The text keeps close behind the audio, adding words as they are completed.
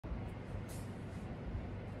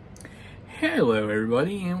Hello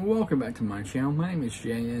everybody and welcome back to my channel. My name is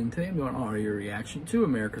Jay and today I'm doing an audio reaction to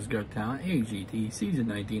America's Got Talent AGT Season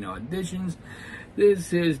 19 auditions.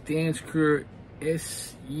 This is Dance Crew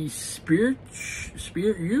Espiritu.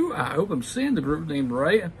 I hope I'm saying the group name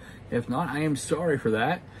right. If not, I am sorry for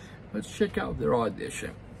that. Let's check out their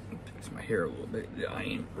audition. Fix my hair a little bit. I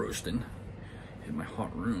ain't roasting in my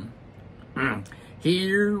hot room.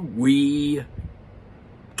 Here we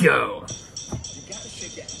go.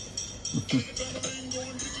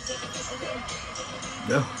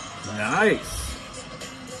 Oh, nice.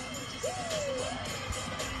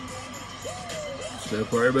 So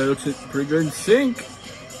far, everybody looks pretty good in sync.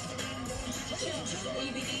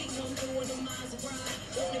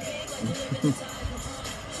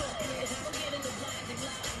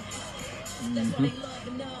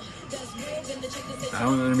 I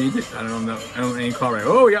don't know the music. I don't know. I don't know any call right.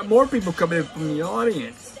 Oh, we got more people coming in from the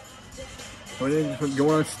audience.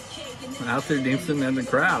 Going out there dancing in the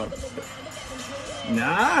crowd.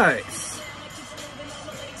 Nice.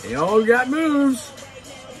 They all got moves.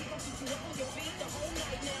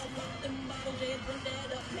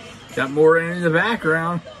 Got more in the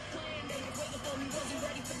background.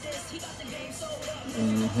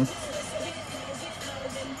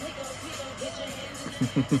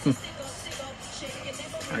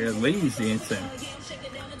 I got ladies dancing.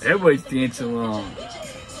 Everybody's dancing along.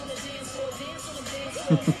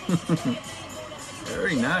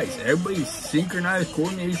 Very nice. Everybody's synchronized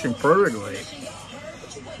coordination perfectly.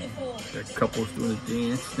 Got couples doing a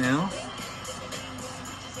dance now.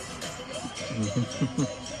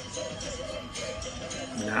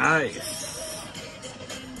 Nice.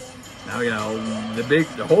 Now we got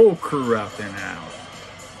the whole crew out there now.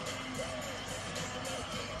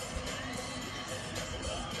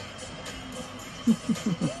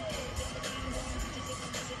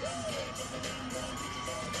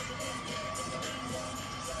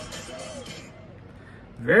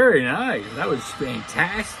 Very nice. That was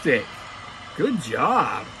fantastic. Good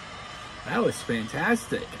job. That was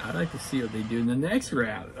fantastic. I'd like to see what they do in the next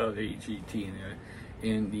round of AGT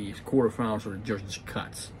in the quarterfinals or the judges'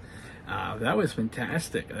 cuts. That was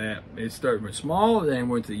fantastic. It started with small, then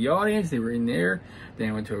went to the audience. They were in there.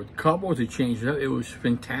 Then went to a couple to change it up. It was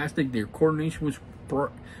fantastic. Their coordination was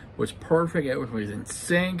perfect. It was in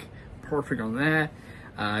sync. Perfect on that.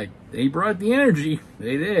 They brought the energy.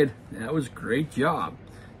 They did. That was a great job.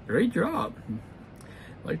 Great job.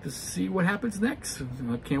 I'd like to see what happens next.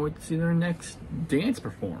 I can't wait to see their next dance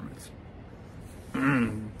performance.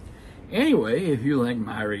 Anyway, if you like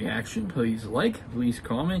my reaction, please like, please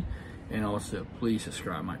comment, and also please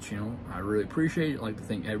subscribe to my channel. I really appreciate it. I'd like to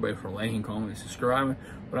thank everybody for liking, commenting, and subscribing.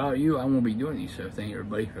 Without you, I won't be doing these. So thank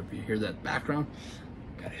everybody. If you hear that background,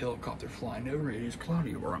 got a helicopter flying over. It is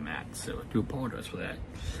cloudy where I'm at, so I do apologize for that.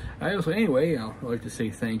 Anyway, I'd like to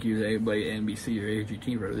say thank you to everybody at NBC or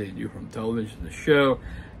AGT for everything they do from television to the show.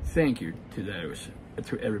 Thank you to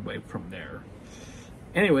everybody from there.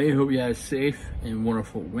 Anyway, I hope you have a safe and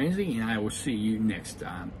wonderful Wednesday, and I will see you next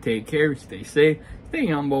time. Take care, stay safe, stay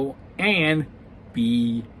humble, and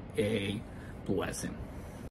be a blessing.